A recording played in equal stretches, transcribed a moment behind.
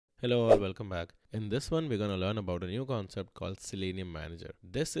Hello all, welcome back. In this one, we're going to learn about a new concept called Selenium Manager.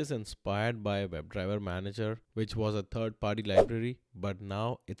 This is inspired by WebDriverManager, which was a third-party library, but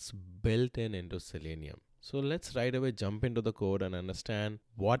now it's built into Selenium. So let's right away jump into the code and understand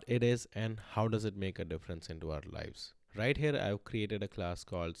what it is and how does it make a difference into our lives. Right here, I've created a class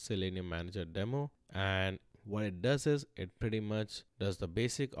called Selenium Manager Demo, and what it does is it pretty much does the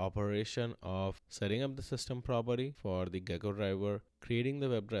basic operation of setting up the system property for the Gecko driver, creating the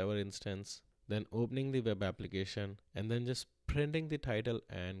WebDriver instance, then opening the web application, and then just printing the title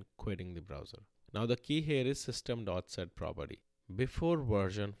and quitting the browser. Now the key here is System.setProperty. Before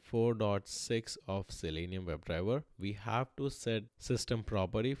version 4.6 of Selenium WebDriver, we have to set system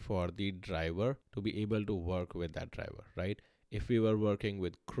property for the driver to be able to work with that driver, right? If we were working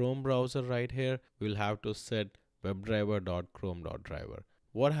with Chrome browser right here, we'll have to set webdriver.chrome.driver.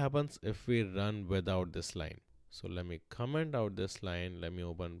 What happens if we run without this line? So let me comment out this line. Let me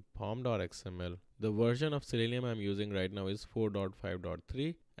open pom.xml. The version of Selenium I'm using right now is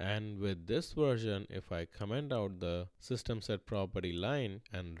 4.5.3. And with this version, if I comment out the system set property line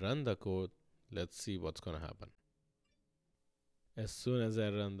and run the code, let's see what's going to happen. As soon as I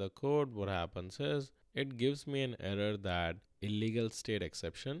run the code, what happens is it gives me an error that illegal state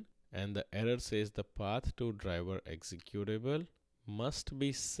exception, and the error says the path to driver executable must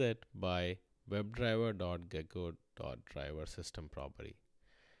be set by webdriver.gecko.driver system property.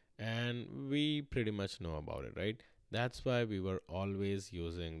 And we pretty much know about it, right? That's why we were always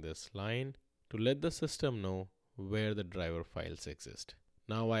using this line to let the system know where the driver files exist.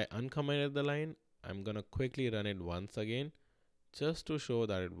 Now I uncommented the line. I'm gonna quickly run it once again just to show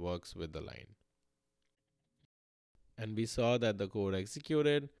that it works with the line. And we saw that the code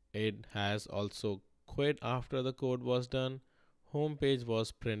executed. It has also quit after the code was done. Home page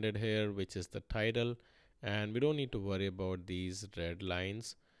was printed here, which is the title, and we don't need to worry about these red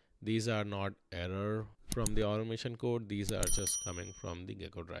lines. These are not error from the automation code. These are just coming from the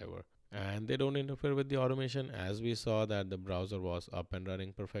Gecko driver, and they don't interfere with the automation, as we saw that the browser was up and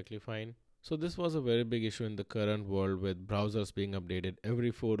running perfectly fine. So this was a very big issue in the current world with browsers being updated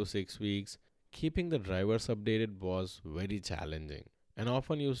every 4 to 6 weeks. Keeping the drivers updated was very challenging and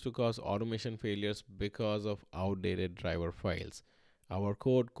often used to cause automation failures because of outdated driver files. Our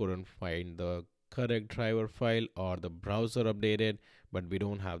code couldn't find the correct driver file, or the browser updated, but we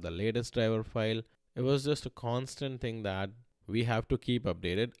don't have the latest driver file. It was just a constant thing that we have to keep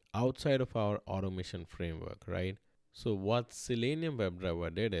updated outside of our automation framework, right? So what Selenium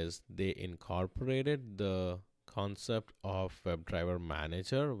WebDriver did is they incorporated the concept of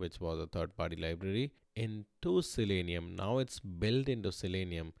WebDriverManager, which was a third-party library, into Selenium. Now it's built into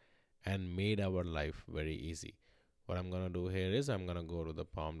Selenium and made our life very easy. What I'm going to do here is I'm going to go to the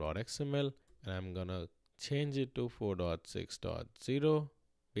pom.xml and I'm going to change it to 4.6.0.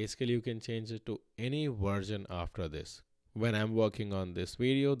 Basically, you can change it to any version after this. When I'm working on this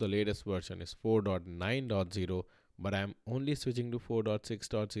video, the latest version is 4.9.0. but I'm only switching to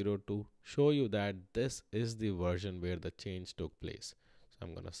 4.6.0 to show you that this is the version where the change took place. So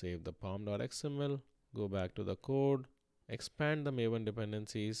I'm going to save the pom.xml, go back to the code, expand the Maven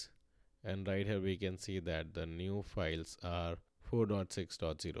dependencies, and right here we can see that the new files are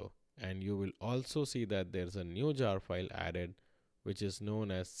 4.6.0. And you will also see that there's a new jar file added, which is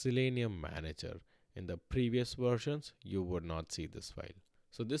known as Selenium Manager. In the previous versions, you would not see this file.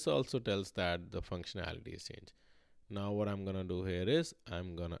 So this also tells that the functionality is changed. Now what I'm gonna do here is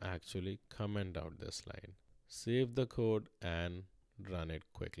I'm gonna actually comment out this line, save the code and run it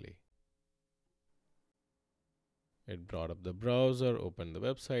quickly. It brought up the browser, opened the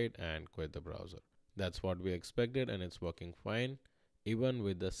website and quit the browser. That's what we expected, and it's working fine even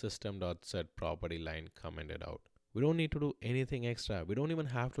with the system.setProperty line commented out. We don't need to do anything extra. We don't even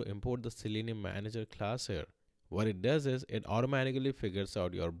have to import the Selenium Manager class here. What it does is it automatically figures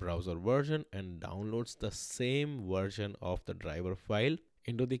out your browser version and downloads the same version of the driver file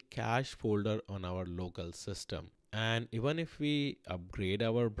into the cache folder on our local system. And even if we upgrade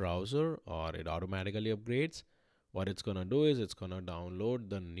our browser, or it automatically upgrades, what it's going to do is it's going to download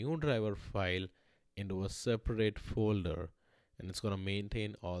the new driver file into a separate folder, and it's going to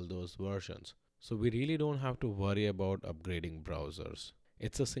maintain all those versions. So we really don't have to worry about upgrading browsers.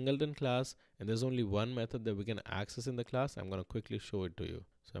 It's a singleton class, and there's only one method that we can access in the class. I'm going to quickly show it to you.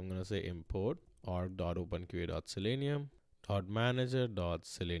 So I'm going to say import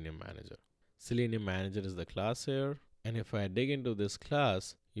org.openqa.selenium.manager.selenium manager. Selenium Manager is the class here. And if I dig into this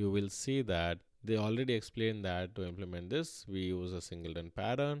class, you will see that they already explained that to implement this, we use a singleton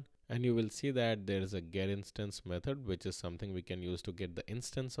pattern. And you will see that there is a getInstance method, which is something we can use to get the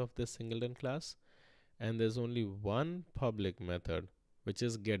instance of this singleton class. And there's only one public method, which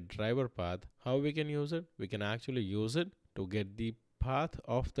is get driver path. How we can use it? We can actually use it to get the path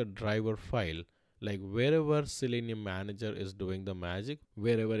of the driver file. Like wherever Selenium Manager is doing the magic,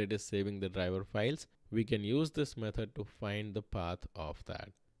 wherever it is saving the driver files, we can use this method to find the path of that.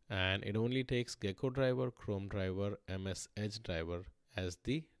 And it only takes Gecko driver, Chrome driver, MS Edge driver as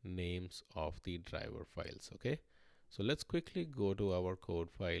the names of the driver files. Okay, so let's quickly go to our code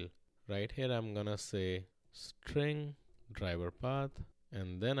file. Right here I'm gonna say string driver path,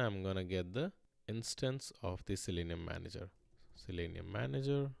 and then I'm gonna get the instance of the Selenium Manager. Selenium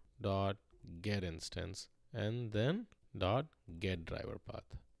Manager dot get instance, and then dot get driver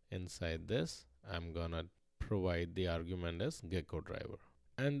path. Inside this I'm gonna provide the argument as Gecko driver.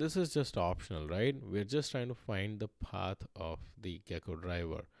 And this is just optional, right? We're just trying to find the path of the Gecko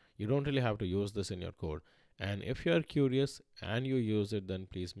driver. You don't really have to use this in your code. And if you are curious and you use it, then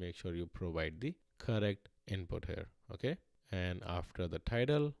please make sure you provide the correct input here. Okay. And after the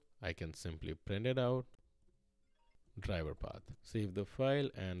title, I can simply print it out. Driver path. Save the file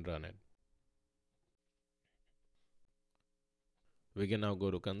and run it. We can now go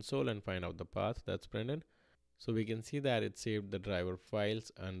to console and find out the path that's printed. So we can see that it saved the driver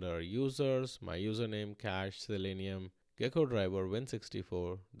files under users, my username, cache, Selenium, Gecko driver,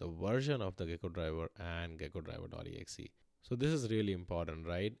 Win64, the version of the Gecko driver, and Gecko driver.exe. So this is really important,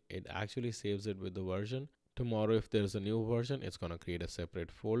 right? It actually saves it with the version. Tomorrow, if there's a new version, it's going to create a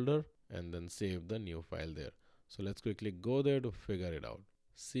separate folder and then save the new file there. So let's quickly go there to figure it out.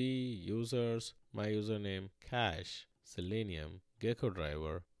 C, users, my username, cache, Selenium, Gecko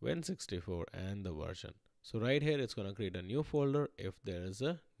driver, Win64, and the version. So right here, it's going to create a new folder if there is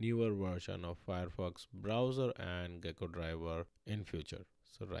a newer version of Firefox browser and Gecko driver in future.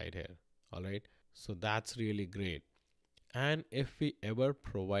 So right here. All right. So that's really great. And if we ever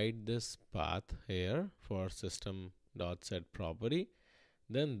provide this path here for System.setProperty,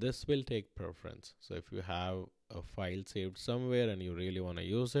 then this will take preference. So if you have a file saved somewhere and you really want to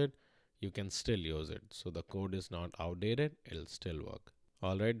use it, you can still use it. So the code is not outdated. It'll still work.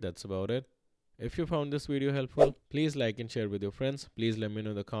 All right. That's about it. If you found this video helpful, please like and share with your friends. Please let me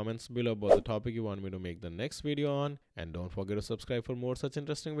know in the comments below about the topic you want me to make the next video on. And don't forget to subscribe for more such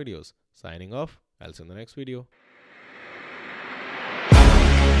interesting videos. Signing off. I'll see you in the next video.